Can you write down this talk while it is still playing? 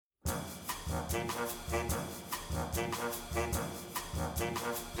You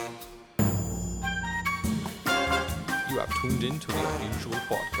have tuned in to the Unusual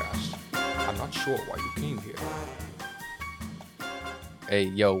Podcast. I'm not sure why you came here. Hey,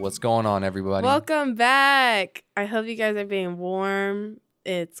 yo, what's going on, everybody? Welcome back. I hope you guys are being warm.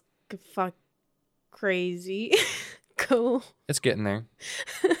 It's fuck crazy. Cool. It's getting there.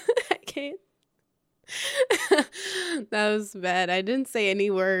 I can't. That was bad. I didn't say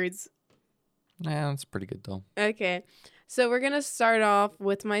any words. Yeah, that's pretty good, though. Okay. So we're going to start off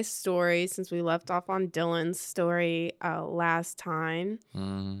with my story since we left off on Dylan's story last time.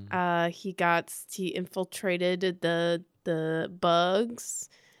 He infiltrated the bugs.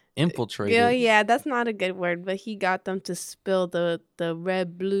 Infiltrated? Yeah, that's not a good word, but he got them to spill the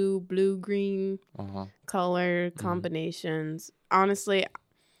red, blue, green color combinations. Honestly,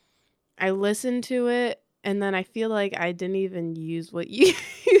 I listened to it, and then I feel like I didn't even use what you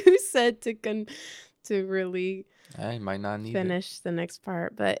said to really... I might not need finish the next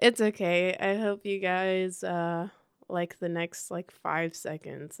part, but it's okay. I hope you guys like the next 5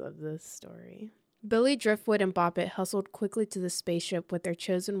 seconds of this story. Billy, Driftwood, and Boppet hustled quickly to the spaceship with their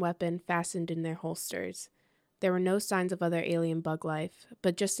chosen weapon fastened in their holsters. There were no signs of other alien bug life,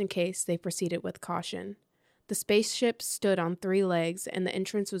 but just in case, they proceeded with caution. The spaceship stood on 3 legs, and the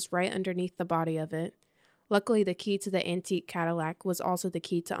entrance was right underneath the body of it. Luckily, the key to the antique Cadillac was also the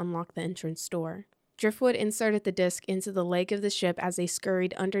key to unlock the entrance door. Driftwood inserted the disc into the leg of the ship as they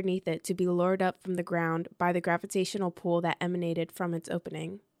scurried underneath it to be lured up from the ground by the gravitational pull that emanated from its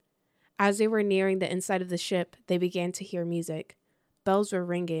opening. As they were nearing the inside of the ship, they began to hear music. Bells were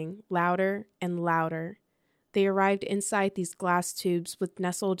ringing, louder and louder. They arrived inside these glass tubes with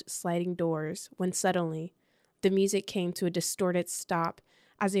nestled sliding doors, when suddenly, the music came to a distorted stop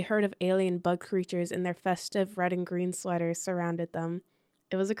as a herd of alien bug creatures in their festive red and green sweaters surrounded them.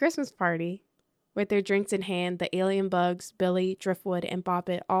 It was a Christmas party. With their drinks in hand, the alien bugs, Billy, Driftwood, and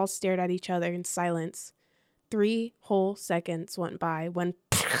Boppet all stared at each other in silence. 3 whole seconds went by when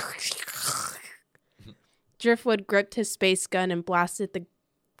Driftwood gripped his space gun and blasted the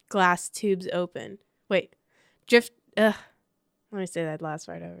glass tubes open. Wait, let me say that last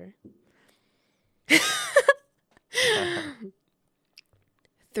part over.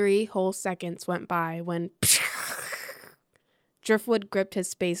 3 whole seconds went by when Driftwood gripped his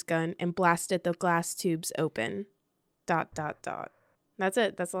space gun and blasted the glass tubes open. ... That's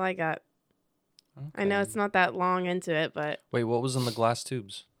it. That's all I got. Okay. I know it's not that long into it, but... Wait, what was in the glass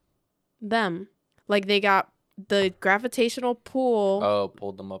tubes? Them. They got the gravitational pull... Oh,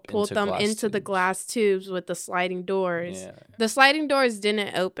 pulled them into the glass tubes with the sliding doors. Yeah. The sliding doors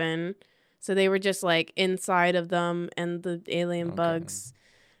didn't open, so they were just, inside of them, and the alien bugs...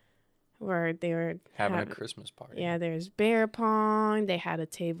 where they were having a Christmas party. Yeah, there's bear pong. They had a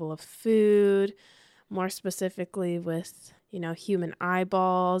table of food, more specifically with, human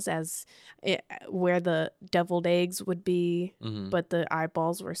eyeballs where the deviled eggs would be. Mm-hmm. But the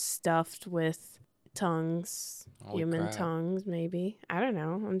eyeballs were stuffed with tongues, human tongues, maybe. I don't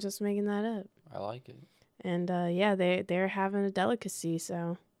know. I'm just making that up. I like it. And they're having a delicacy,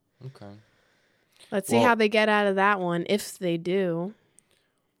 so. Okay. Let's see how they get out of that one, if they do.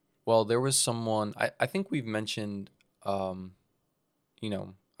 Well, there was someone, I think we've mentioned,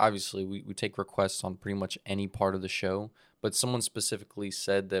 obviously we take requests on pretty much any part of the show, but someone specifically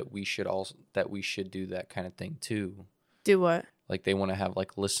said that we should do that kind of thing too. Do what? They want to have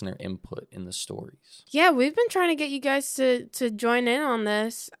listener input in the stories. Yeah, we've been trying to get you guys to join in on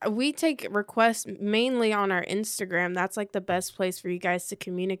this. We take requests mainly on our Instagram. That's the best place for you guys to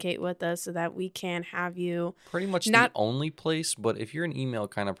communicate with us so that we can have you. Pretty much the only place, but if you're an email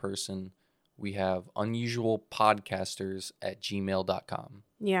kind of person, we have unusualpodcasters@gmail.com.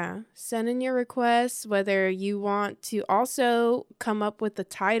 Yeah, send in your requests, whether you want to also come up with the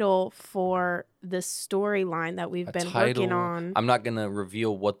title for this storyline that we've been working on. I'm not going to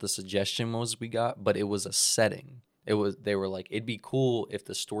reveal what the suggestion was we got, but it was a setting. They were like, it'd be cool if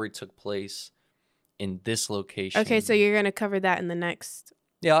the story took place in this location. Okay, so you're going to cover that in the next...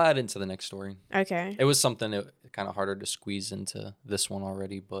 Yeah, I'll add into the next story. Okay. It was something that kind of harder to squeeze into this one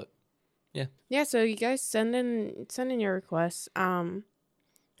already, but yeah. Yeah, so you guys send in your requests.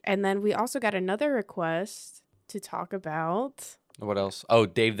 And then we also got another request to talk about. What else? Oh,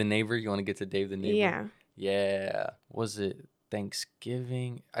 Dave the Neighbor. You want to get to Dave the Neighbor? Yeah. Yeah. Was it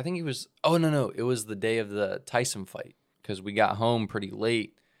Thanksgiving? I think it was... Oh, no. It was the day of the Tyson fight because we got home pretty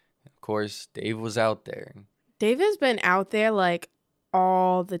late. Of course, Dave was out there. Dave has been out there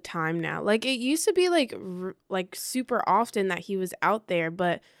all the time now. It used to be super often that he was out there,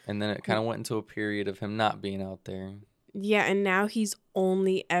 but... And then it kind of went into a period of him not being out there. Yeah, and now he's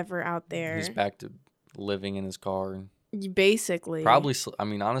only ever out there. He's back to living in his car. Basically. Probably, I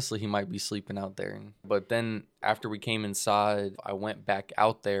mean, honestly, he might be sleeping out there. But then after we came inside, I went back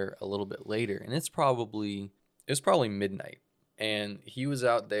out there a little bit later, and it was probably midnight. And he was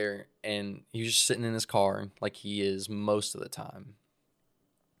out there, and he was just sitting in his car like he is most of the time.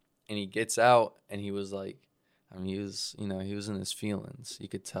 And he gets out, and he was like, I mean, he was in his feelings. You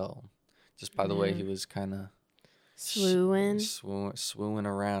could tell just by the way he was kind of swooning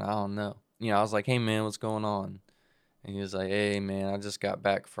around. I don't know. I was like, hey, man, what's going on? And he was like, hey, man, I just got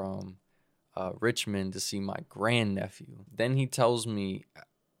back from Richmond to see my grandnephew. Then he tells me,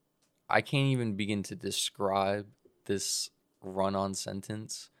 I can't even begin to describe this run-on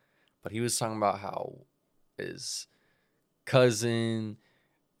sentence, but he was talking about how his cousin,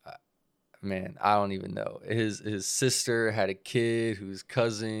 man, I don't even know. His sister had a kid whose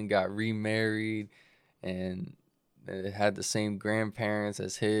cousin got remarried, and it had the same grandparents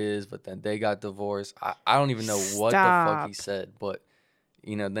as his, but then they got divorced. I don't even know what the fuck he said, but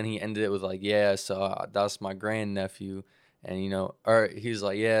then he ended it with like, yeah, so that's my grandnephew, and or he's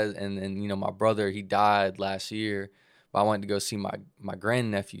like, yeah, and then my brother, he died last year, but I went to go see my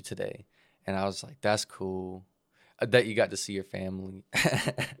grandnephew today, and I was like, that's cool, that you got to see your family.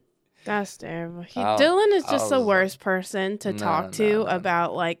 That's terrible. Dylan is just the worst person to talk to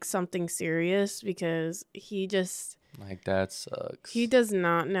about like something serious, because he just like, that sucks. He does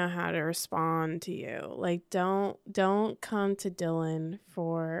not know how to respond to you. Like, don't come to Dylan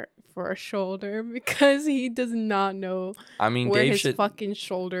for a shoulder, because he does not know. I mean, where Dave his fucking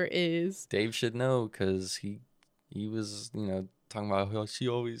shoulder is. Dave should know, because he was talking about how she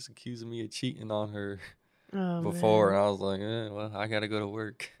always accusing me of cheating on her before, man. And I was like, well, I gotta go to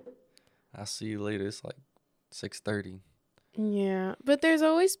work. I'll see you later. It's like 6:30. Yeah, but there's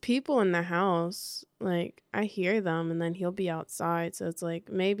always people in the house. Like, I hear them, and then he'll be outside. So it's like,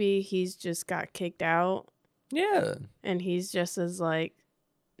 maybe he's just got kicked out. Yeah. And he's just as like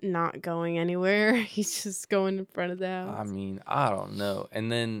not going anywhere. He's just going in front of the house. I mean, I don't know. And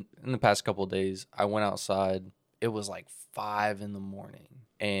then in the past couple of days, I went outside. It was like 5 a.m,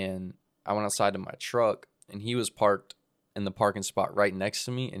 and I went outside to my truck, and he was parked in the parking spot right next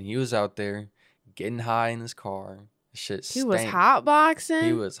to me, and he was out there getting high in his car. Shit stank. He was hotboxing?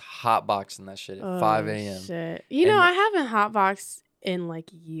 He was hotboxing that shit at 5 a.m. Shit. I haven't hotboxed in like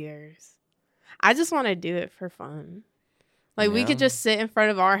years. I just want to do it for fun. Like, we could just sit in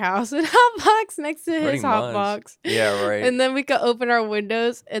front of our house and hotbox next to his hotbox. Yeah, right. And then we could open our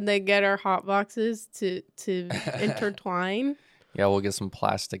windows and then get our hotboxes to intertwine. Yeah, we'll get some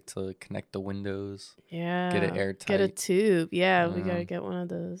plastic to connect the windows. Yeah. Get it airtight. Get a tube. Yeah, we got to get one of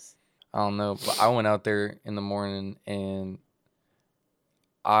those. I don't know, but I went out there in the morning, and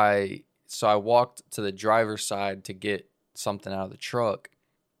I walked to the driver's side to get something out of the truck,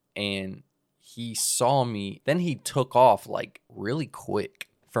 and he saw me. Then he took off like really quick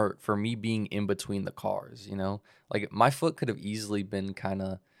for me being in between the cars, Like, my foot could have easily been kind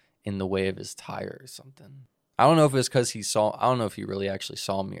of in the way of his tire or something. I don't know if it's because I don't know if he really actually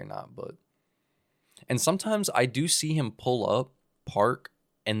saw me or not, but. And sometimes I do see him pull up, park,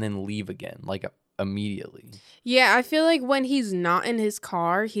 and then leave again, like immediately. Yeah, I feel like when he's not in his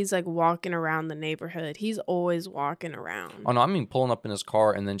car, he's like walking around the neighborhood. He's always walking around. Oh, no, I mean pulling up in his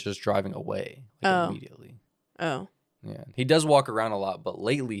car and then just driving away immediately. Oh. Yeah, he does walk around a lot, but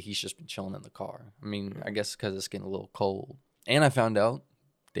lately he's just been chilling in the car. I mean, I guess because it's getting a little cold. And I found out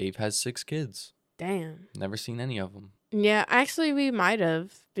Dave has 6 kids. Damn. Never seen any of them. Yeah, actually, we might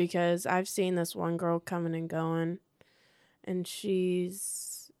have, because I've seen this one girl coming and going, and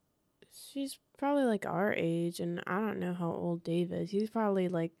she's probably like our age, and I don't know how old Dave is. He's probably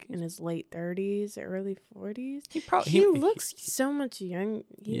like in his late 30s, early 40s. He looks so much young.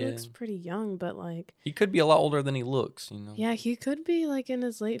 He looks pretty young, but like, he could be a lot older than he looks, Yeah, he could be like in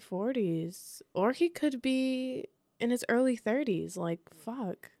his late 40s, or he could be in his early 30s. Like,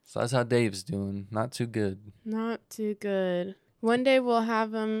 fuck. So that's how Dave's doing. Not too good. Not too good. One day we'll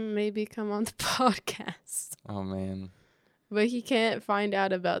have him maybe come on the podcast. Oh, man. But he can't find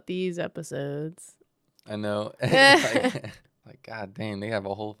out about these episodes. I know. Like, god damn, they have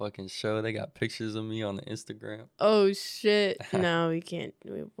a whole fucking show. They got pictures of me on the Instagram. Oh, shit. No, we can't.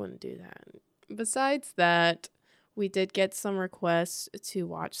 We wouldn't do that. Besides that, we did get some requests to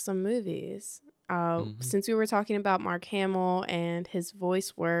watch some movies. Since we were talking about Mark Hamill and his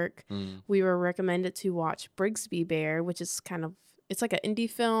voice work, we were recommended to watch Brigsby Bear, which is it's like an indie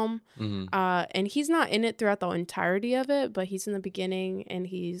film. And he's not in it throughout the entirety of it, but he's in the beginning and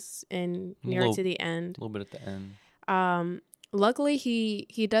he's near to the end. A little bit at the end. Luckily,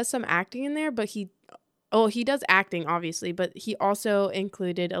 he does some acting in there, but he Oh, he does acting, obviously, but he also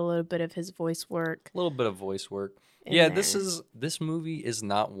included a little bit of his voice work. A little bit of voice work. in Yeah, there. this movie is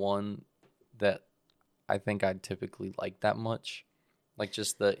not one that I think I'd typically like that much. Like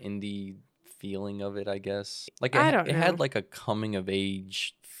just the indie feeling of it, I guess. Like I don't it know. had like a coming of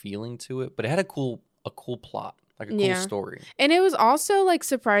age feeling to it, but it had a cool plot, like a cool Yeah. story. And it was also like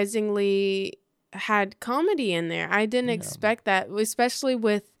surprisingly had comedy in there. I didn't Yeah. expect that, especially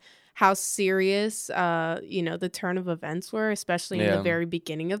with how serious the turn of events were, especially in the Yeah. very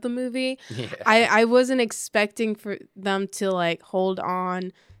beginning of the movie. Yeah. I wasn't expecting for them to like hold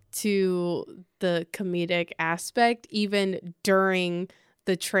on to the comedic aspect even during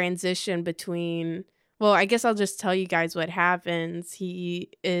the transition between, well, I guess I'll just tell you guys what happens.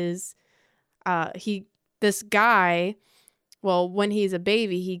 This guy, well, when he's a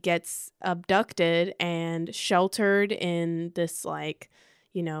baby, he gets abducted and sheltered in this like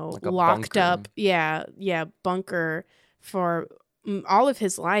Like a locked up bunker. bunker for all of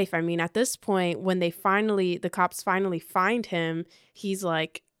his life. I mean, at this point when the cops finally find him, he's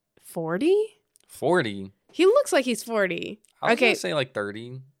like 40. 40. He looks like he's 40. I was Okay. gonna say like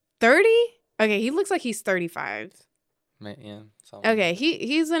 30. 30. Okay, he looks like he's 35. Yeah. Something. Okay,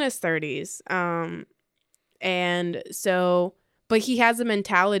 he's in his 30s. And so, but he has a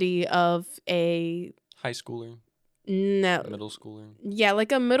mentality of a High schooler, no, middle schooler. yeah,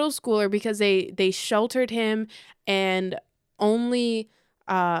 like a middle schooler, because they sheltered him and only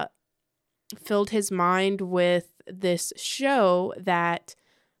filled his mind with this show that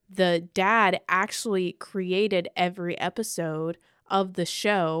the dad actually created every episode of the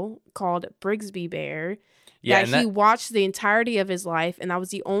show called Brigsby Bear. Yeah, That he watched the entirety of his life, and that was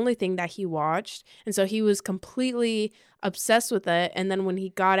the only thing that he watched. And so he was completely obsessed with it. And then when he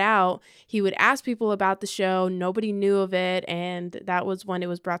got out, he would ask people about the show. Nobody knew of it. And that was when it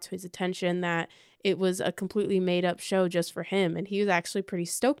was brought to his attention that it was a completely made up show just for him. And he was actually pretty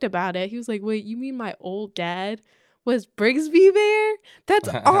stoked about it. He was like, wait, you mean my old dad was Brigsby Bear? That's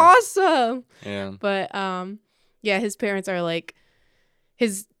awesome. Yeah. But yeah, his parents are like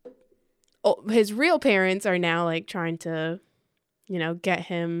his real parents are now like trying to, get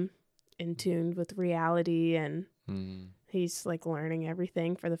him in tune with reality, and he's like learning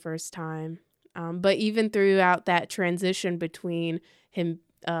everything for the first time. But even throughout that transition between him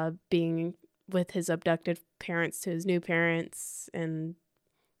being with his abducted parents to his new parents and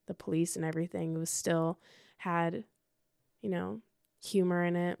the police and everything, it was still had, humor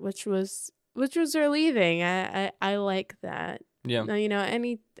in it, which was relieving. I like that. Yeah. No,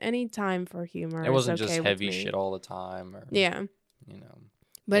 any time for humor. It wasn't is okay just heavy with me. shit all the time, or Yeah,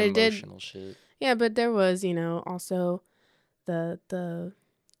 but emotional shit. Yeah, but there was, also the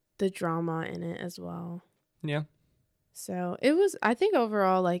drama in it as well. Yeah. So it was, I think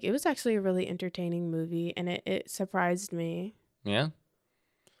overall, like, it was actually a really entertaining movie, and it surprised me. Yeah.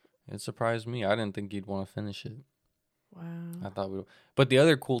 It surprised me. I didn't think you'd want to finish it. Wow. I thought we. But the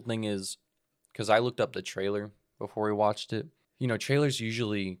other cool thing is, because I looked up the trailer before we watched it. Trailers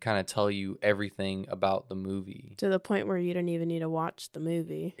usually kind of tell you everything about the movie. To the point where you don't even need to watch the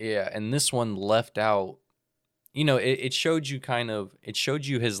movie. Yeah, and this one left out, it showed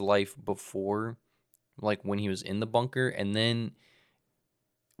you his life before, like when he was in the bunker, and then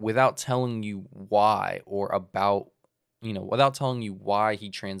without telling you why or about, without telling you why he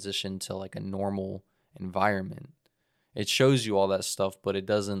transitioned to like a normal environment. It shows you all that stuff, but it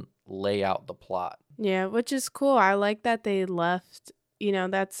doesn't lay out the plot. Yeah, which is cool. I like that they left.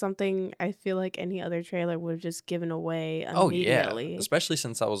 That's something I feel like any other trailer would have just given away immediately. Oh, yeah. Especially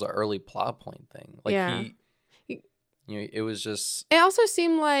since that was an early plot point thing. Like, yeah. It was just... It also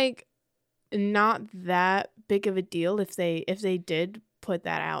seemed like not that big of a deal if they did put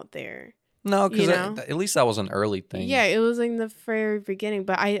that out there. No, because at least that was an early thing. Yeah, it was in the very beginning.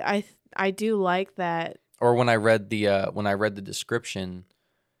 But I do like that. Or when I read the description,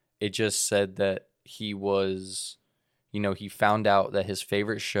 it just said that he was, he found out that his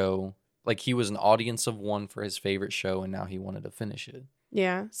favorite show, like he was an audience of one for his favorite show, and now he wanted to finish it.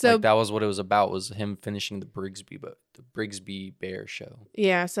 Yeah, so like that was what it was about, was him finishing the Brigsby Bear show.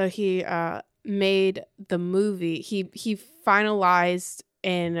 Yeah, so he made the movie. He finalized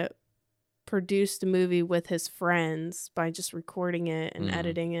and produced the movie with his friends by just recording it and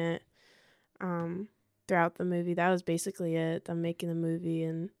editing it. Throughout the movie, that was basically it. Them making the movie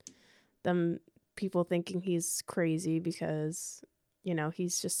and them people thinking he's crazy because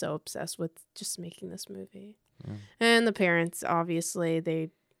he's just so obsessed with just making this movie. And the parents, obviously,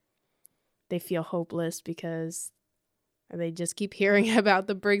 they feel hopeless because they just keep hearing about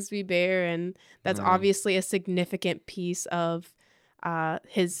the Brigsby Bear, and that's obviously a significant piece of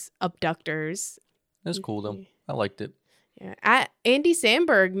his abductors. It was cool though. I liked it. Yeah, Andy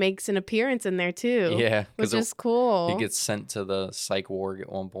Samberg makes an appearance in there too. Yeah, which is cool. He gets sent to the psych ward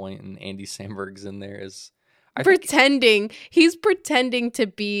at one point, and Andy Samberg's in there as he's pretending to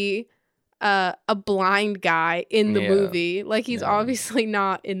be a blind guy in the movie. Like he's obviously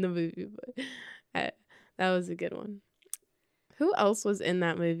not in the movie, but that was a good one. Who else was in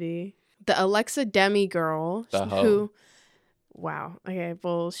that movie? The Alexa Demi girl who. Wow. Okay.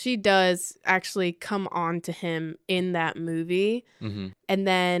 Well, she does actually come on to him in that movie. Mm-hmm. And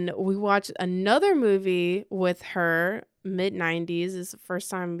then we watched another movie with her, mid-90s. This is the first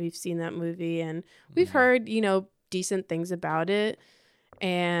time we've seen that movie. And we've heard, decent things about it.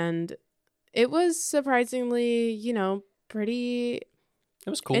 And it was surprisingly, pretty... It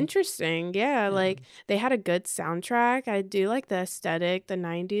was cool. Interesting. Yeah. Like they had a good soundtrack. I do like the aesthetic. The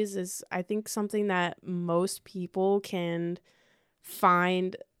 90s is, I think, something that most people can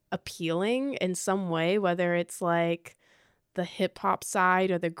find appealing in some way, whether it's like the hip hop side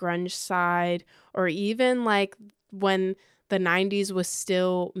or the grunge side, or even like when the 90s was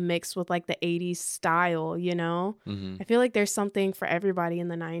still mixed with like the 80s style, I feel like there's something for everybody in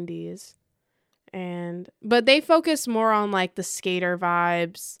the 90s. But they focus more on like the skater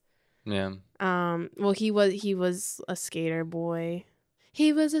vibes. Yeah. Well, he was a skater boy.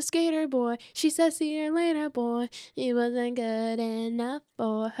 He was a skater boy. She said, "See you later, boy." He wasn't good enough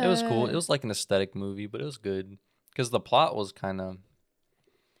for her. It was cool. It was like an aesthetic movie, but it was good because the plot was kind of...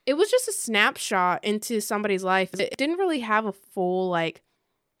 It was just a snapshot into somebody's life. It didn't really have a full like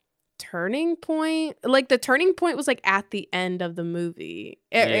turning point. Like the turning point was like at the end of the movie.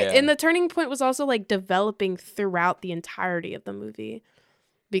 And the turning point was also like developing throughout the entirety of the movie,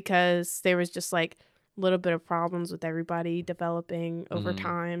 because there was just like little bit of problems with everybody developing over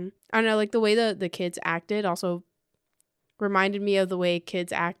time. I don't know, like the way the kids acted also reminded me of the way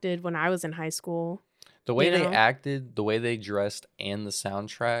kids acted when I was in high school. The way they acted, the way they dressed, and the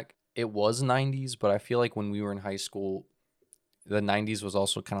soundtrack, it was 90s, but I feel like when we were in high school, the 90s was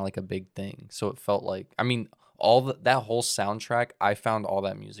also kind of like a big thing. So it felt like, I mean, that whole soundtrack, I found all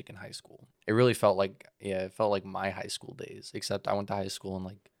that music in high school. It really felt like, it felt like my high school days, except I went to high school in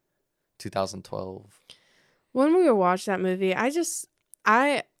like 2012. When we watched that movie,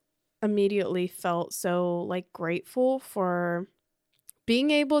 I immediately felt so like grateful for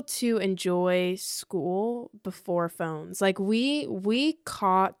being able to enjoy school before phones. Like we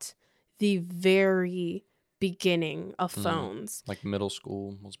caught the very beginning of phones. Like middle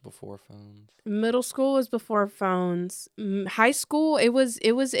school was before phones. Middle school was before phones. High school, it was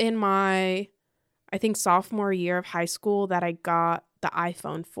in my, I think, sophomore year of high school that I got the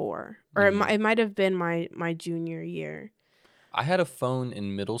iPhone 4. Or it might have been my junior year. I had a phone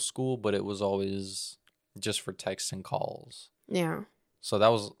in middle school, but it was always just for texts and calls. Yeah. So that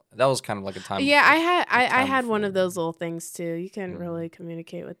was kind of like a time. Yeah, I had one of those little things too. You couldn't really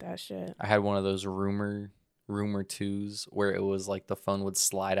communicate with that shit. I had one of those rumor 2s where it was like the phone would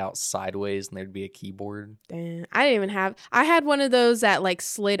slide out sideways and there'd be a keyboard. Damn. I had one of those that like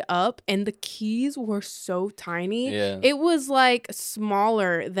slid up and the keys were so tiny. Yeah. It was like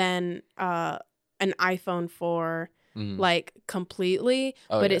smaller than an iPhone 4 like completely,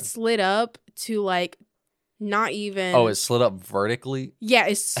 but it slid up to like not even... Oh, it slid up vertically? Yeah,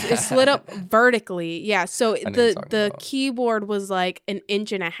 it slid up vertically. Yeah, so the keyboard was like 1.5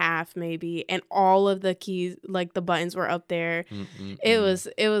 inches maybe, and all of the keys, like the buttons, were up there. It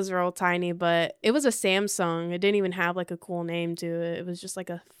was real tiny, but it was a Samsung. It didn't even have like a cool name to it. It was just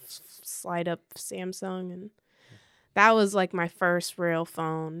like a slide up Samsung, and that was like my first real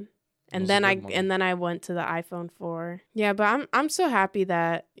phone. And then I went to the iPhone 4. Yeah, but I'm so happy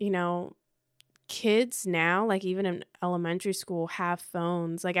that, kids now, like even in elementary school, have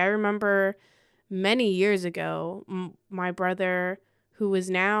phones. Like I remember many years ago, my brother, who is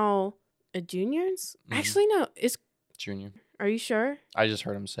now a junior, actually no, is junior. Are you sure? I just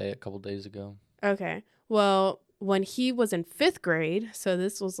heard him say it a couple days ago. Okay. Well, when he was in 5th grade, so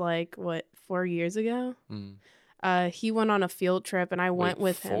this was like 4 years ago. He went on a field trip, and I went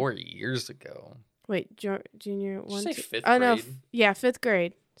with him. 4 years ago. Wait, junior? Did you say 5th grade? Oh no, yeah, 5th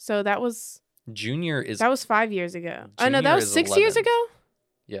grade. So that was... That was 5 years ago. Oh no, that was 6 years ago?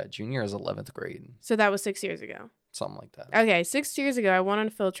 Yeah, junior is 11th grade. So that was 6 years ago. Something like that. Okay, 6 years ago, I went on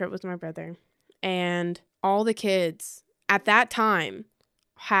a field trip with my brother. And all the kids at that time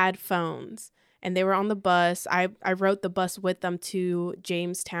had phones. And they were on the bus. I rode the bus with them to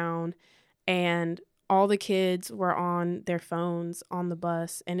Jamestown. And all the kids were on their phones on the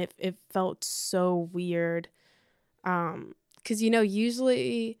bus. And it felt so weird. Because,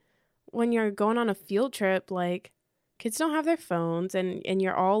 usually... when you're going on a field trip, like kids don't have their phones, and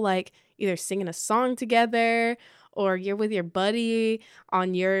you're all like either singing a song together or you're with your buddy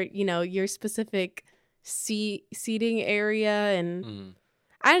on your, your specific seating area. And Mm.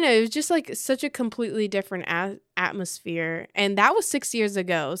 I don't know, it was just like such a completely different atmosphere. And that was 6 years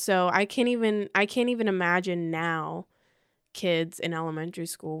ago. So I can't even imagine now kids in elementary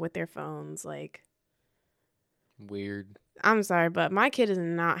school with their phones. Like, Weird. I'm sorry, but my kid is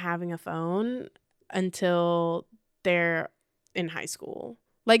not having a phone until they're in high school.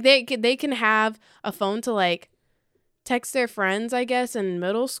 Like they can have a phone to like text their friends, I guess, in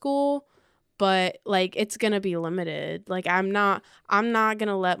middle school, but like it's going to be limited. Like I'm not going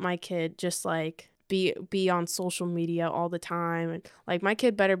to let my kid just like be on social media all the time. And like my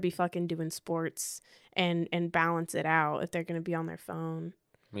kid better be fucking doing sports and balance it out if they're going to be on their phone.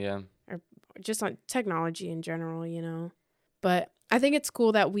 Yeah. Or just on technology in general, But I think it's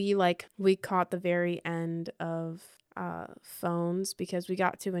cool that we caught the very end of phones because we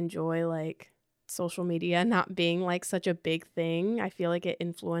got to enjoy like social media not being like such a big thing. I feel like it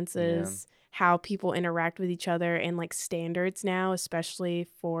influences how people interact with each other and like standards now, especially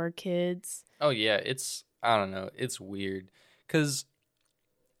for kids. Oh yeah, I don't know, it's weird because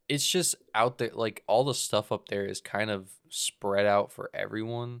it's just out there. Like all the stuff up there is kind of spread out for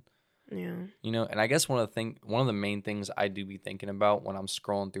everyone. Yeah. And I guess one of the main things I do be thinking about when I'm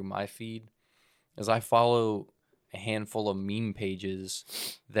scrolling through my feed is I follow a handful of meme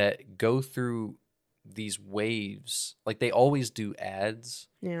pages that go through these waves. Like they always do ads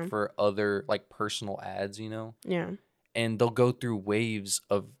for other like personal ads, Yeah. and they'll go through waves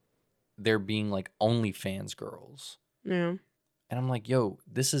of there being like OnlyFans girls. Yeah. And I'm like, yo,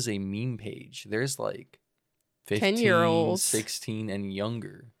 this is a meme page. There's like 15, 10-year-olds. 16 and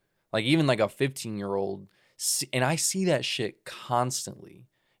younger. Like even like a 15-year-old. And I see that shit constantly.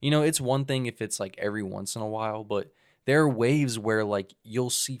 It's one thing if it's like every once in a while, but there are waves where like you'll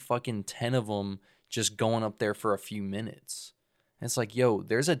see fucking 10 of them just going up there for a few minutes. And it's like, yo,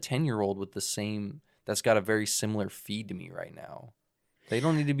 there's a 10-year-old with that's got a very similar feed to me right now. They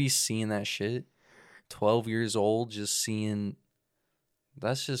don't need to be seeing that shit. 12 years old just seeing,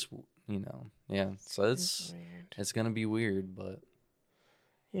 that's just, yeah. So it's going to be weird, but.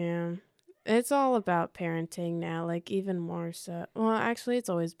 Yeah. It's all about parenting now, like even more so. Well, actually, it's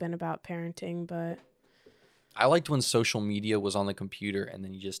always been about parenting, but. I liked when social media was on the computer and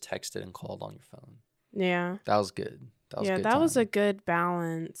then you just texted and called on your phone. Yeah. That was good. That was a good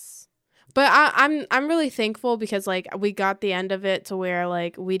balance. But I'm really thankful because like we got the end of it to where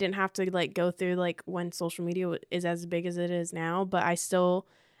like we didn't have to like go through like when social media is as big as it is now, but I still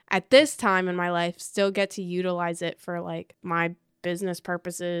at this time in my life still get to utilize it for like my business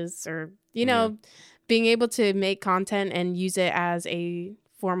purposes or being able to make content and use it as a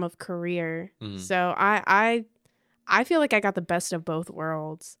form of career. So I feel like I got the best of both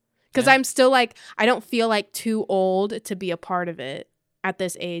worlds because I'm still like I don't feel like too old to be a part of it at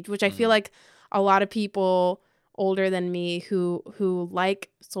this age, which I feel like a lot of people older than me who like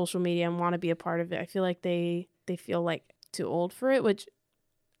social media and want to be a part of it, I feel like they feel like too old for it, which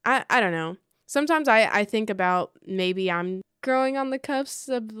I don't know. Sometimes I think about maybe I'm growing on the cusp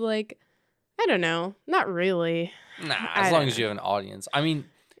of like, I don't know. Not really. Nah, as long as you have an audience. I mean,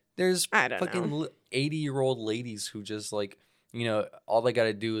 there's fucking 80-year-old ladies who just like, all they got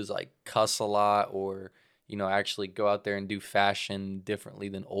to do is like cuss a lot or, actually go out there and do fashion differently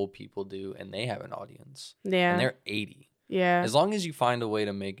than old people do. And they have an audience. Yeah. And they're 80. Yeah. As long as you find a way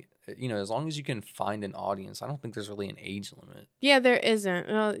to make, as long as you can find an audience, I don't think there's really an age limit. Yeah, there isn't.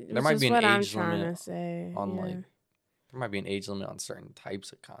 Well, there might be an age limit on like, there might be an age limit on certain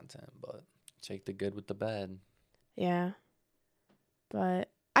types of content, but take the good with the bad. Yeah. But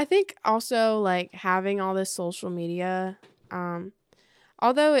I think also like having all this social media,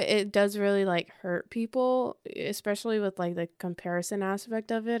 although it does really like hurt people, especially with like the comparison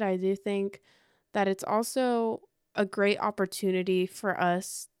aspect of it, I do think that it's also a great opportunity for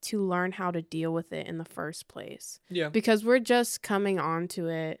us to learn how to deal with it in the first place. Yeah. Because we're just coming onto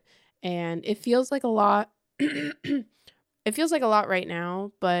it and it feels like a lot. It feels like a lot right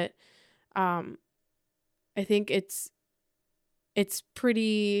now, but I think it's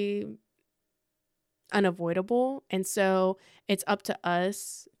pretty unavoidable, and so it's up to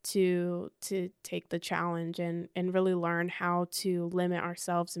us to take the challenge and really learn how to limit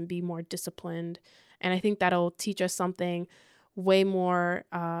ourselves and be more disciplined. And I think that'll teach us something way more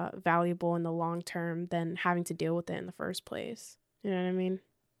valuable in the long term than having to deal with it in the first place. You know what I mean?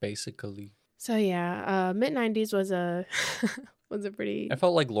 Basically. So yeah, mid-90s was a was a pretty. I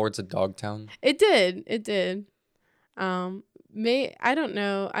felt like Lords of Dogtown. It did. I don't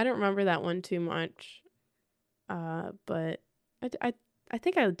know. I don't remember that one too much. But I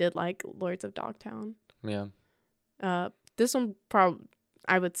think I did like Lords of Dogtown. Yeah. This one probably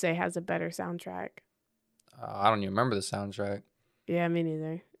I would say has a better soundtrack. I don't even remember the soundtrack. Yeah, me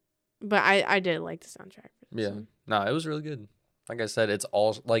neither. But I did like the soundtrack for this one. No, it was really good. Like I said, it's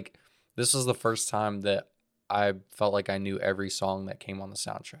all like this was the first time that I felt like I knew every song that came on the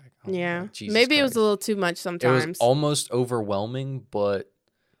soundtrack. Yeah. Like, Jesus Maybe it was Christ. a little too much sometimes. It was almost overwhelming, but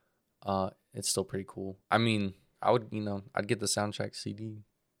it's still pretty cool. I mean, I'd get the soundtrack CD.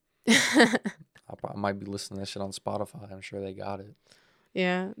 I might be listening to that shit on Spotify. I'm sure they got it.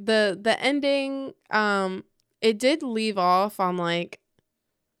 Yeah. The ending, it did leave off on like,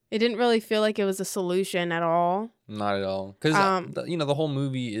 it didn't really feel like it was a solution at all. Not at all. Because, the whole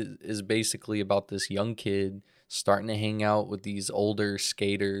movie is basically about this young kid starting to hang out with these older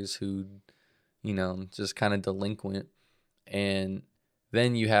skaters who, just kind of delinquent. And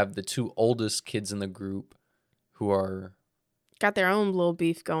then you have the two oldest kids in the group who are... got their own little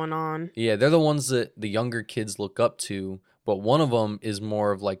beef going on. Yeah, they're the ones that the younger kids look up to. But one of them is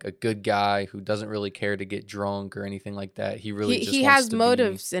more of like a good guy who doesn't really care to get drunk or anything like that. He really just he wants has to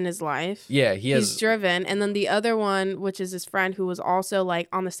motives in his life. Yeah, he's driven. And then the other one, which is his friend who was also like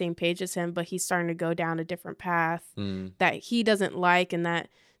on the same page as him, but he's starting to go down a different path that he doesn't like, and that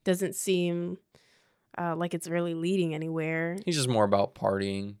doesn't seem like it's really leading anywhere. He's just more about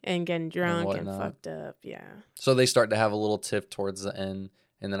partying and getting drunk and fucked up. Yeah. So they start to have a little tiff towards the end,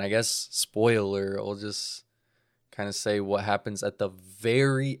 and then I guess spoiler, I'll just kind of say what happens at the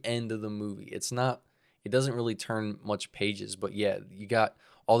very end of the movie. It doesn't really turn much pages, but yeah, you got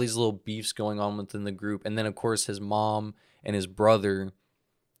all these little beefs going on within the group. And then of course his mom and his brother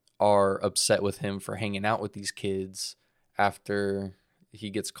are upset with him for hanging out with these kids after he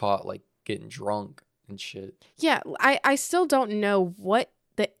gets caught like getting drunk and shit. Yeah, I still don't know what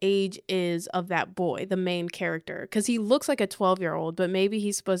the age is of that boy, the main character, because he looks like a 12-year-old, but maybe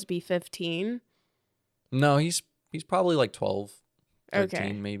he's supposed to be 15. No, he's probably like 12,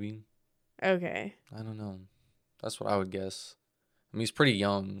 13 maybe. Okay. I don't know. That's what I would guess. I mean, he's pretty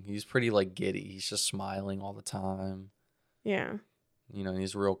young. He's pretty like giddy. He's just smiling all the time. Yeah.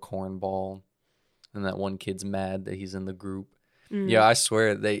 He's a real cornball. And that one kid's mad that he's in the group. Mm-hmm. Yeah, I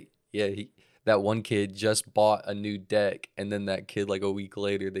swear that one kid just bought a new deck, and then that kid like a week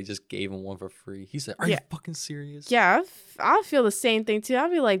later they just gave him one for free. He said, "Are you fucking serious?" Yeah, I feel the same thing too. I'll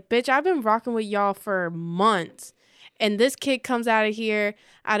be like, "Bitch, I've been rocking with y'all for months." And this kid comes out of here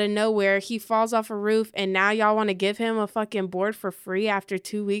out of nowhere. He falls off a roof, and now y'all want to give him a fucking board for free after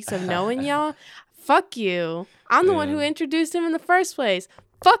 2 weeks of knowing y'all? Fuck you. I'm the one who introduced him in the first place.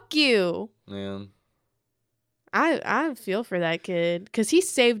 Fuck you. Man. I feel for that kid because he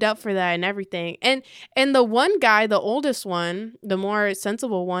saved up for that and everything. And the one guy, the oldest one, the more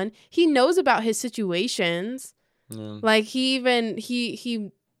sensible one, he knows about his situations. Yeah. Like he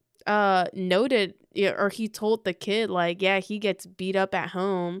noted, or he told the kid, like, yeah, he gets beat up at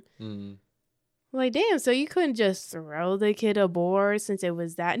home. Like, damn, so you couldn't just throw the kid a board since it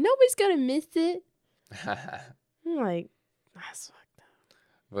was that? Nobody's gonna miss it. I'm like, that's fucked up.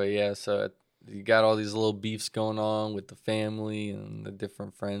 But yeah, so you got all these little beefs going on with the family and the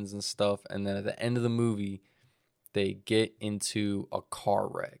different friends and stuff. And then at the end of the movie, they get into a car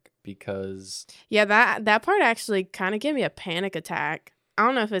wreck because... Yeah, that part actually kind of gave me a panic attack. I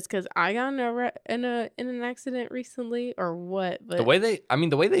don't know if it's because I got in an accident recently or what, but... The way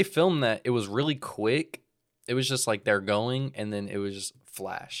they filmed that, it was really quick. It was just like they're going, and then it was just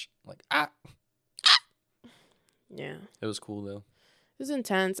flash. Like, Yeah. It was cool, though. It was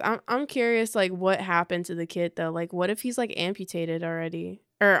intense. I'm curious, like, what happened to the kid, though? Like, what if he's, like, amputated already?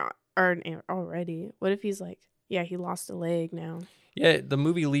 Or already? What if he's, like, yeah, he lost a leg now? Yeah, the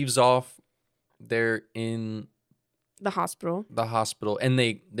movie leaves off, they're in... The hospital. And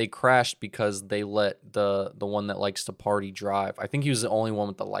they crashed because they let the one that likes to party drive. I think he was the only one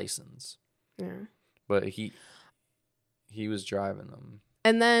with the license. Yeah. But he was driving them.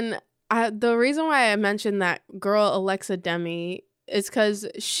 And then the reason why I mentioned that girl, Alexa Demi... is because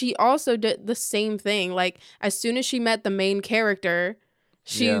she also did the same thing. Like, as soon as she met the main character,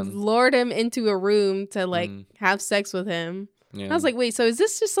 she lured him into a room to, like, have sex with him. Yeah. I was like, wait, so is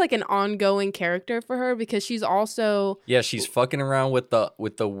this just, like, an ongoing character for her? Because she's also... Yeah, she's fucking around with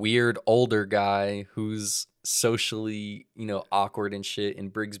the weird older guy who's socially, awkward and shit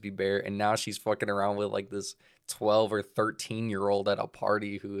in Brigsby Bear. And now she's fucking around with, like, this 12 or 13-year-old at a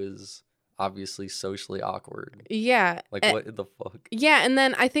party who is... obviously socially awkward. Yeah. Like, what the fuck? Yeah, and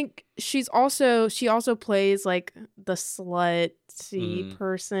then I think she also plays like the slutty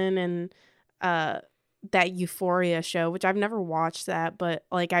person in that Euphoria show, which I've never watched that, but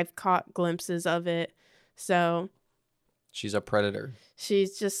like I've caught glimpses of it. So She's a predator.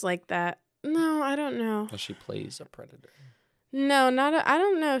 she's just like that. No, I don't know. Well, she plays a predator. No, I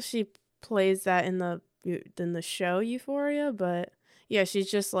don't know if she plays that in the show Euphoria, but yeah, she's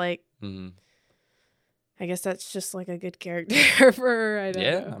just like, Mm-hmm. I guess that's just like a good character for her. I don't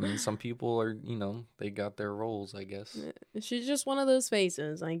Yeah, know. I mean, some people are, they got their roles, I guess. She's just one of those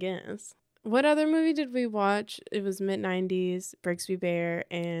faces, I guess. What other movie did we watch? It was mid-90s, Brigsby Bear,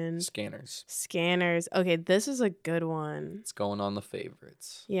 and Scanners. Scanners. Okay, this is a good one. It's going on the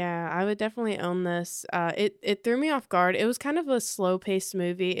favorites. Yeah, I would definitely own this. It threw me off guard. It was kind of a slow-paced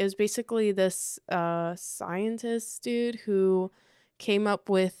movie. It was basically this scientist dude who came up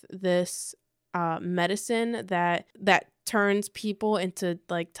with this medicine that turns people into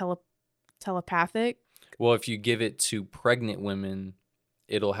like telepathic. Well, if you give it to pregnant women,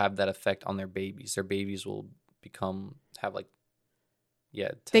 it'll have that effect on their babies. Their babies will have like,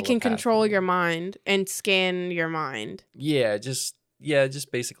 They can control telepathy. your mind and scan your mind. Just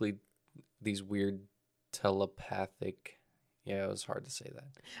basically these weird telepathic. Yeah, it was hard to say that.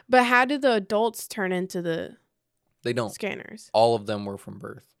 But how do the adults turn into the They don't. scanners? All of them were from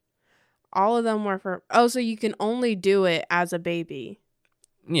birth. All of them were for. Oh, so you can only do it as a baby.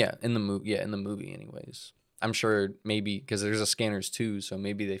 Yeah, in the movie. Yeah, in the movie, anyways. I'm sure maybe because there's a Scanners too, so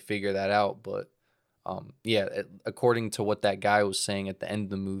maybe they figure that out. But according to what that guy was saying at the end of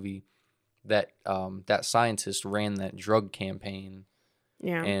the movie, that scientist ran that drug campaign,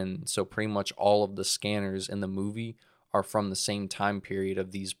 Yeah. and so pretty much all of the scanners in the movie are from the same time period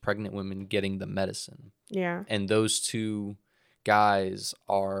of these pregnant women getting the medicine. Yeah. And those two guys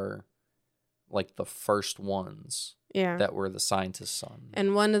are like the first ones Yeah. that were the scientist's son.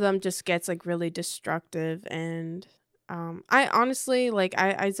 And one of them just gets like really destructive, and I honestly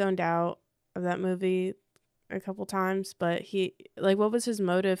I zoned out of that movie a couple times, but he like what was his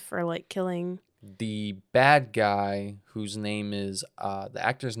motive for like killing? The bad guy, whose name is the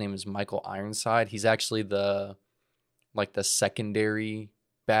actor's name is Michael Ironside. He's actually the secondary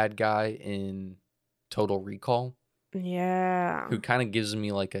bad guy in Total Recall, Yeah. who kind of gives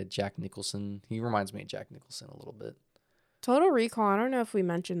me like a Jack Nicholson. He reminds me of Jack Nicholson a little bit. Total Recall. I don't know if we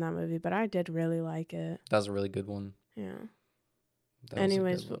mentioned that movie, but I did really like it. That was a really good one. Yeah. That was a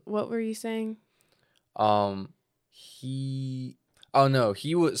Anyways, good one. what were you saying? So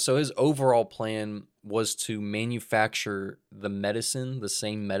his overall plan was to manufacture the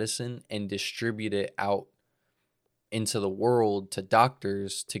same medicine, and distribute it out into the world to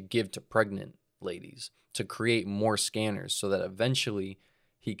doctors to give to pregnant ladies to create more scanners, so that eventually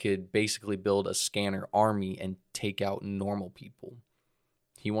he could basically build a scanner army and take out normal people.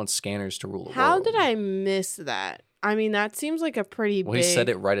 He wants scanners to rule the world. How did I miss that? I mean, that seems like a pretty Well, big... he said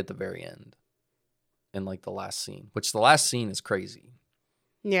it right at the very end, in like the last scene, which the last scene is crazy.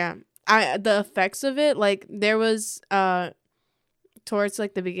 Yeah. The effects of it, like there was towards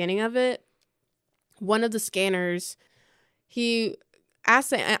like the beginning of it, one of the scanners, he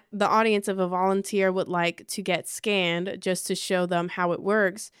asked the audience if a volunteer would like to get scanned just to show them how it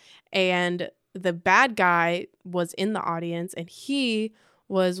works. And the bad guy was in the audience, and he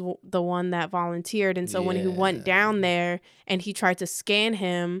was the one that volunteered. And so when he went down there and he tried to scan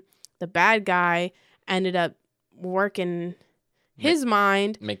him, the bad guy ended up working his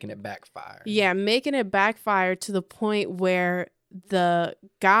mind, making it backfire. Yeah, making it backfire to the point where the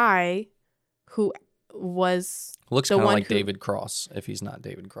guy who was looks the kind of one like who, David Cross, if he's not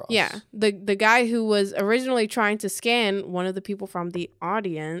David Cross. Yeah, the guy who was originally trying to scan one of the people from the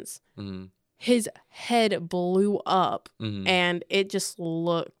audience, his head blew up, and it just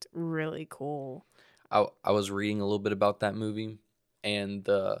looked really cool. I was reading a little bit about that movie, and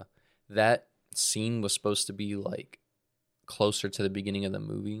that scene was supposed to be like closer to the beginning of the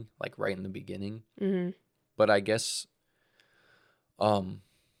movie, like right in the beginning. But I guess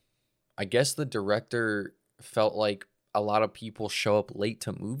the director felt like a lot of people show up late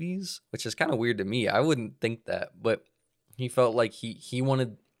to movies, which is kind of weird to me. I wouldn't think that, but he felt like he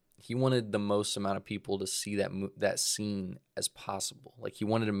wanted the most amount of people to see that scene as possible. Like he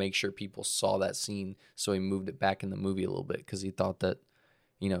wanted to make sure people saw that scene, so he moved it back in the movie a little bit, because he thought that,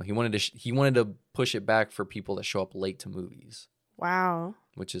 he wanted to push it back for people that show up late to movies. Wow.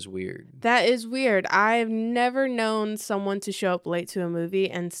 Which is weird. That is weird. I've never known someone to show up late to a movie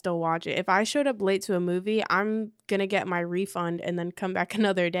and still watch it. If I showed up late to a movie, I'm going to get my refund and then come back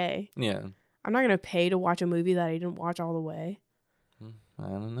another day. Yeah. I'm not going to pay to watch a movie that I didn't watch all the way. I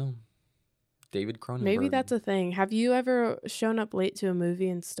don't know. David Cronenberg. Maybe that's a thing. Have you ever shown up late to a movie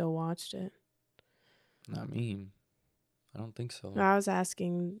and still watched it? Not me. I don't think so. I was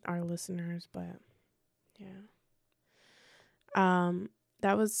asking our listeners, but yeah.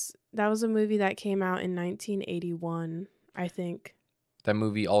 That was a movie that came out in 1981, I think. That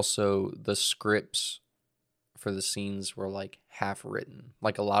movie also, the scripts for the scenes were like half written.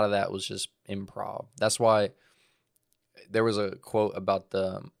 Like a lot of that was just improv. That's why there was a quote about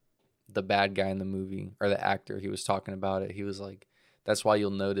the bad guy in the movie, or the actor. He was talking about it. He was like, that's why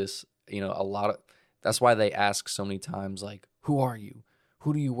you'll notice, that's why they ask so many times, like, who are you?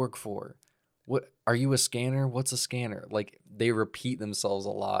 Who do you work for? What are you, a scanner? What's a scanner? Like, they repeat themselves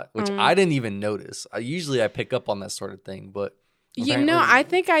a lot, which I didn't even notice. I pick up on that sort of thing, but I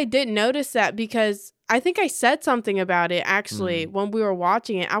think I did notice that because I think I said something about it actually when we were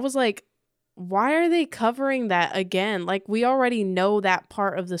watching it. I was like, why are they covering that again? Like, we already know that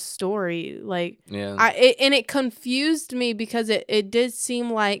part of the story. Like, yeah, it confused me because it did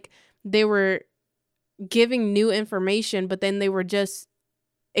seem like they were giving new information, but then they were just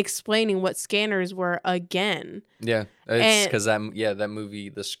explaining what scanners were again. Yeah, it's because that movie,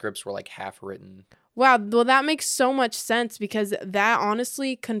 the scripts were like half written. Wow, well, that makes so much sense because that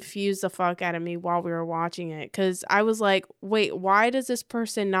honestly confused the fuck out of me while we were watching it. Because I was like, wait, why does this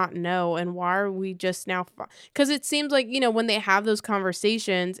person not know? And why are we just now? Because it seems like, when they have those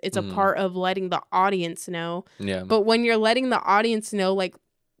conversations, it's a part of letting the audience know. Yeah. But when you're letting the audience know, like,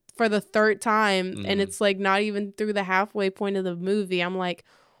 for the third time, and it's like not even through the halfway point of the movie, I'm like,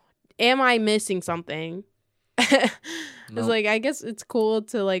 am I missing something? It's like, I guess it's cool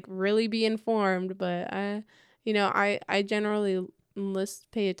to like really be informed, but I generally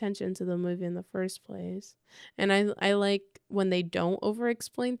pay attention to the movie in the first place, and I like when they don't over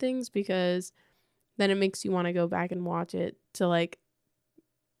explain things because then it makes you want to go back and watch it to like,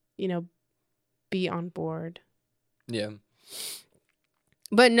 be on board. Yeah.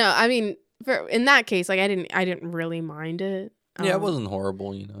 But no, I mean, in that case, like I didn't really mind it. Yeah, it wasn't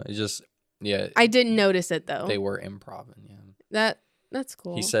horrible, It just, yeah. I didn't notice it though. They were improving, yeah. That's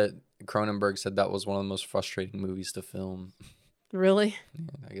cool. He said, Cronenberg said that was one of the most frustrating movies to film. Really?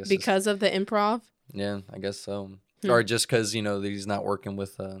 Yeah, I guess because of the improv? Yeah, I guess so. Or just because, he's not working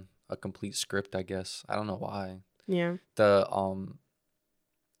with a complete script, I guess. I don't know why. Yeah.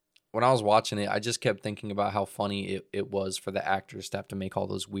 When I was watching it, I just kept thinking about how funny it was for the actors to have to make all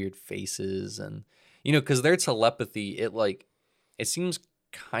those weird faces. And, because their telepathy, it seems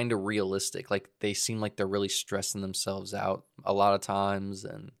kind of realistic. Like, they seem like they're really stressing themselves out a lot of times.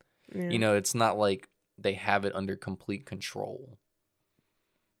 And, it's not like they have it under complete control.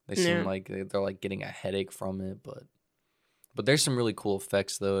 They seem like they're like getting a headache from it. But there's some really cool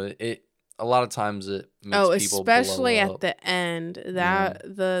effects, though. A lot of times it makes people especially blow up. At the end, that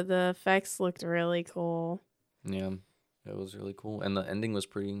the effects looked really cool. Yeah, it was really cool, and the ending was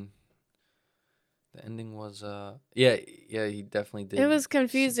pretty. The ending was he definitely did. It was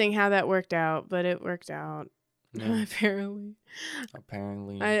confusing how that worked out, but it worked out. Yeah.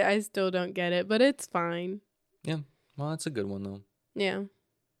 Apparently, I still don't get it, but it's fine. Yeah, well, it's a good one though. Yeah,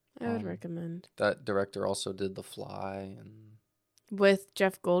 I would recommend. That director also did The Fly with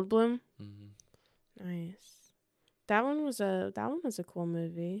Jeff Goldblum. Mm-hmm. Nice. That one was a cool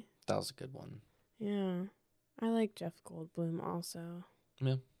movie. That was a good one. Yeah, I like Jeff Goldblum also.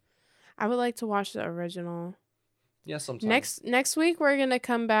 Yeah. I would like to watch the original. Yeah, sometime. Next week we're gonna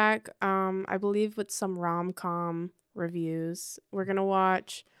come back. I believe with some rom-com reviews. We're gonna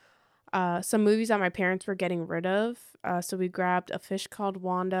watch some movies that my parents were getting rid of. So we grabbed A Fish Called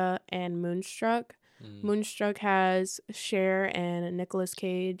Wanda and Moonstruck. Moonstruck has Cher and Nicolas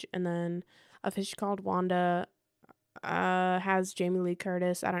Cage, and then A Fish Called Wanda has Jamie Lee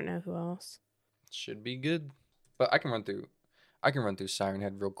Curtis. I don't know who else. Should be good, but I can run through Siren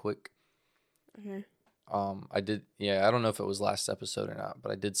Head real quick. Okay. I did. Yeah, I don't know if it was last episode or not,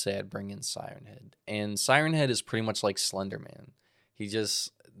 but I did say I'd bring in Siren Head, and Siren Head is pretty much like Slender Man.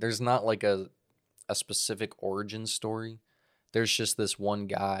 There's not like a specific origin story. There's just this one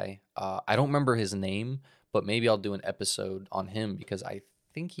guy. I don't remember his name, but maybe I'll do an episode on him because I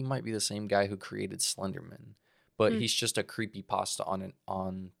think he might be the same guy who created Slenderman. But he's just a creepypasta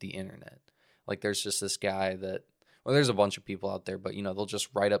on the internet. Like, there's just this guy that, well, there's a bunch of people out there, but, they'll just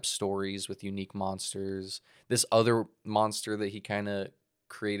write up stories with unique monsters. This other monster that he kind of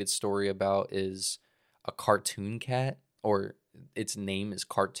created story about is a cartoon cat, or its name is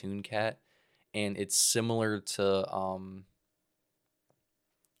Cartoon Cat, and it's similar to,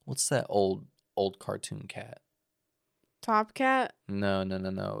 what's that old cartoon cat? Top Cat?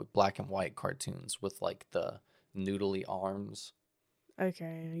 No. Black and white cartoons with, like, the noodly arms.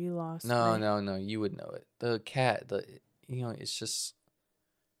 Okay, you lost me. No, you would know it. The cat, it's just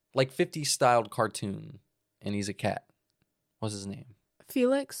like 50s styled cartoon, and he's a cat. What's his name?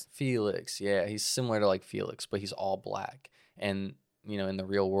 Felix? Felix, yeah. He's similar to like Felix, but he's all black. And in the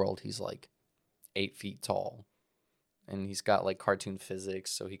real world, he's like 8 feet tall. And he's got like cartoon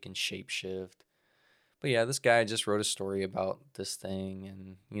physics, so he can shapeshift. But yeah, this guy just wrote a story about this thing,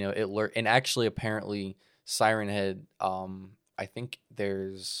 and and actually apparently Siren Head, I think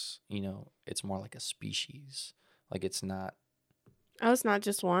there's, it's more like a species. Like it's not. Oh, it's not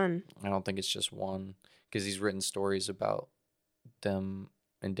just one. I don't think it's just one, because he's written stories about them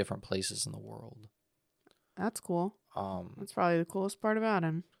in different places in the world. That's cool. That's probably the coolest part about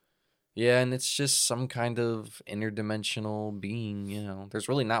him. Yeah, and it's just some kind of interdimensional being, There's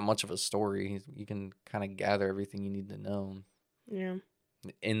really not much of a story. You can kind of gather everything you need to know. Yeah.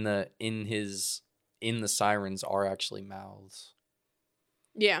 In the sirens are actually mouths.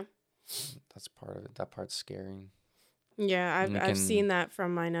 Yeah. That's part of it. That part's scary. Yeah, I've seen that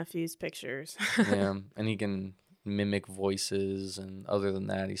from my nephew's pictures. Yeah, and he can mimic voices, and other than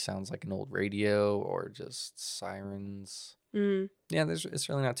that, he sounds like an old radio or just sirens. Yeah, it's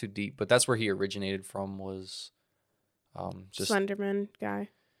really not too deep, but that's where he originated from, was just Slenderman guy.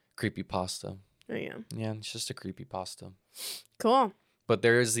 Creepypasta. Oh yeah. Yeah, it's just a creepypasta. Cool. But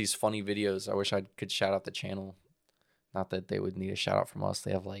there is these funny videos. I wish I could shout out the channel. Not that they would need a shout out from us.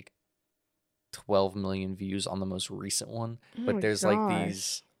 They have like 12 million views on the most recent one. But there's like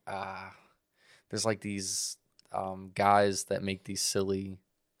these guys that make these silly,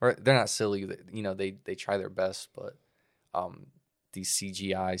 or they're not silly, they try their best, but these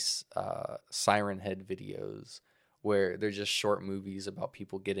CGI Siren Head videos where they're just short movies about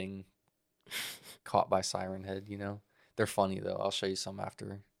people getting caught by Siren Head, They're funny though. I'll show you some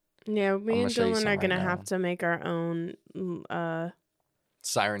after. Yeah, me and Dylan are gonna have to make our own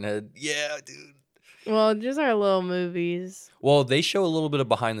Siren Head. Yeah, dude. Well, just our little movies. Well, they show a little bit of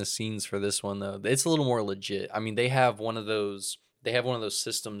behind the scenes for this one though. It's a little more legit. I mean, they have one of those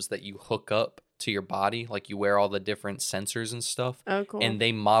systems that you hook up to your body, like you wear all the different sensors and stuff. Oh, cool. And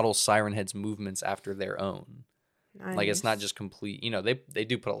they model Siren Head's movements after their own. Nice. Like it's not just complete, they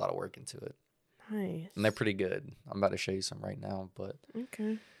do put a lot of work into it. Nice. And they're pretty good. I'm about to show you some right now, but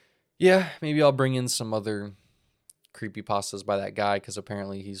okay. Yeah, maybe I'll bring in some other creepypastas by that guy, because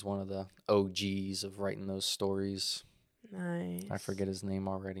apparently he's one of the OGs of writing those stories. Nice. I forget his name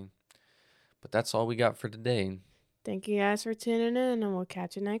already. But that's all we got for today. Thank you guys for tuning in, and we'll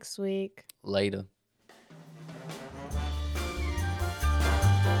catch you next week. Later.